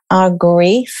that our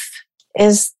grief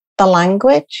is the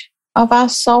language of our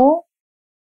soul?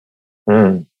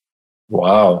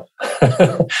 Wow.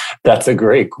 That's a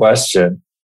great question.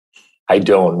 I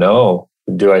don't know.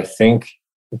 Do I think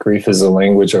grief is the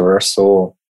language of our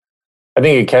soul? I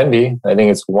think it can be. I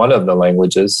think it's one of the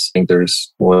languages. I think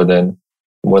there's more than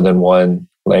one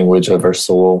language of our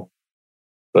soul.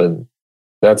 But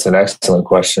that's an excellent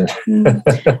question.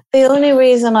 The only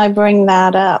reason I bring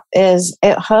that up is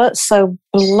it hurts so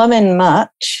blooming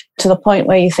much to the point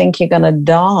where you think you're going to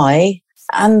die.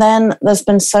 And then there's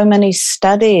been so many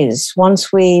studies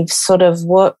once we've sort of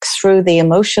worked through the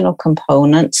emotional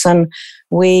components and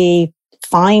we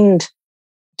find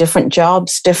different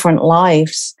jobs, different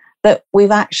lives, that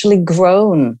we've actually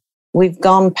grown. We've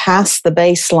gone past the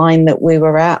baseline that we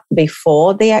were at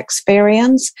before the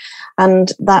experience.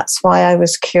 And that's why I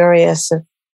was curious if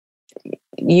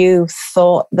you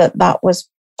thought that was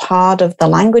part of the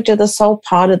language of the soul,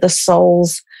 part of the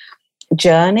soul's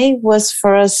journey was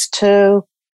for us to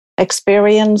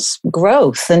experience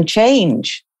growth and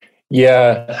change.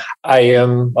 Yeah, I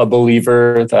am a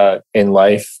believer that in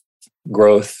life,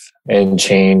 growth and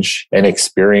change and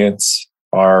experience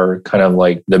are kind of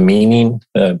like the meaning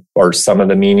or some of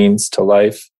the meanings to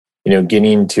life.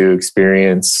 Getting to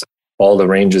experience all the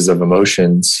ranges of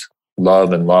emotions,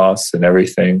 love and loss and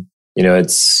everything.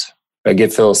 I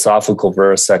get philosophical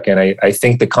for a second. I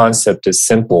think the concept is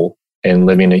simple in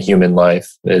living a human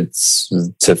life. It's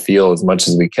to feel as much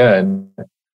as we can.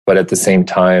 But at the same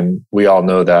time, we all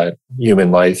know that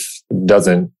human life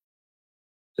doesn't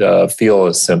feel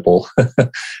as simple.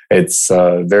 It's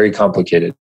very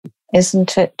complicated.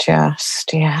 Isn't it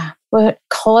just? Yeah. We're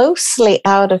closely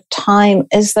out of time.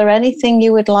 Is there anything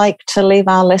you would like to leave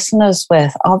our listeners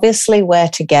with? Obviously, where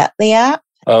to get the app?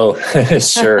 Oh,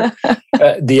 sure.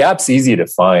 The app's easy to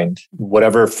find.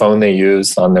 Whatever phone they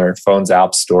use on their phone's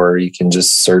app store, you can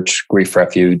just search Grief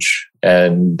Refuge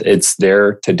and it's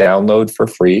there to download for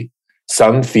free.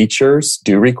 Some features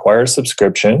do require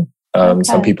subscription.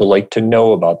 Some people like to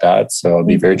know about that. So I'll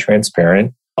be very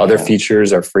transparent. Other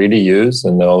features are free to use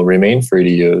and they'll remain free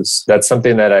to use. That's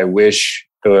something that I wish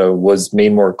was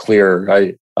made more clear.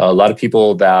 A lot of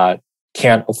people that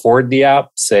can't afford the app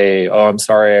say, oh, I'm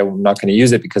sorry, I'm not going to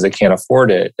use it because I can't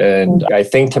afford it. And I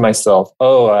think to myself,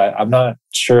 I'm not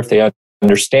sure if they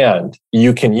understand.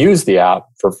 You can use the app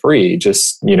for free.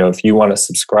 Just, if you want to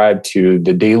subscribe to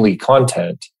the daily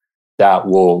content, that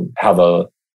will have an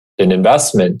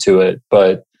investment to it.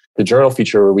 But the journal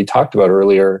feature we talked about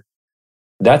earlier,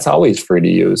 that's always free to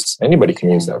use. Anybody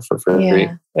can use that for free.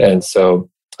 Yeah. And so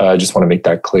I just want to make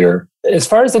that clear. As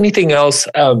far as anything else,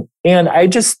 and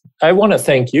I want to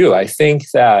thank you. I think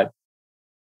that,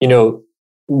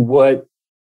 what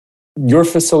your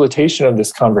facilitation of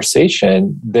this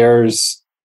conversation,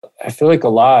 I feel like a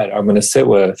lot I'm going to sit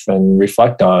with and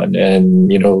reflect on and,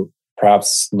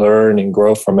 perhaps learn and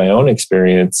grow from my own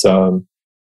experience. For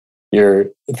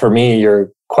me,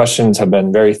 your questions have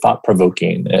been very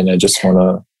thought-provoking, and I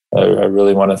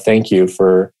really want to thank you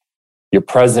for your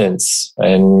presence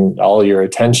and all your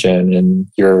attention and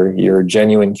your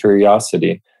genuine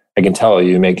curiosity. I can tell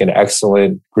you make an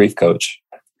excellent grief coach.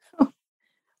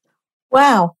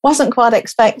 Wow, wasn't quite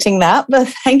expecting that, but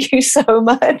thank you so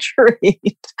much,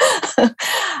 Reid.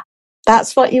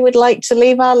 That's what you would like to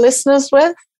leave our listeners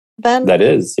with, then? That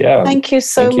is, yeah. Thank you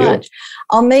so much.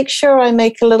 I'll make sure I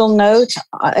make a little note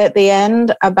at the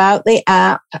end about the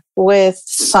app with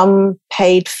some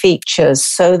paid features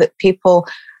so that people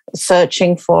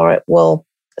searching for it will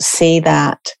see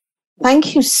that.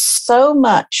 Thank you so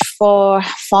much for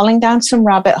falling down some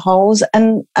rabbit holes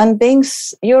and being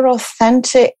your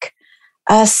authentic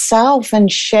self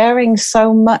and sharing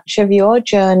so much of your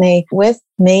journey with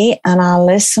me and our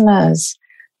listeners.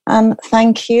 And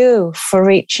thank you for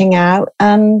reaching out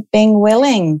and being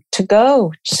willing to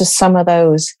go to some of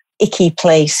those icky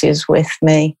places with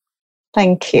me.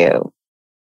 Thank you.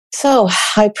 So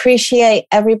I appreciate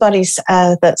everybody's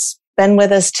that's been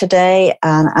with us today,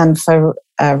 and for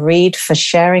Reid for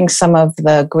sharing some of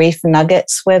the grief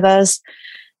nuggets with us.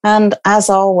 And as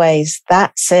always,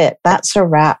 that's it. That's a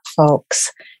wrap,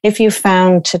 folks. If you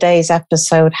found today's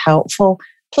episode helpful,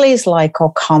 please like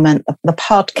or comment the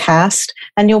podcast,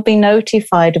 and you'll be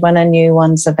notified when a new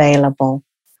one's available.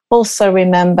 Also,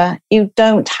 remember, you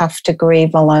don't have to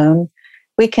grieve alone.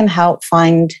 We can help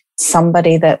find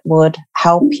somebody that would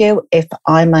help you if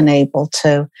I'm unable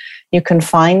to. You can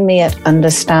find me at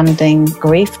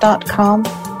understandinggrief.com,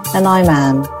 and I'm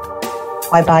Anne.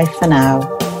 Bye-bye for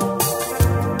now.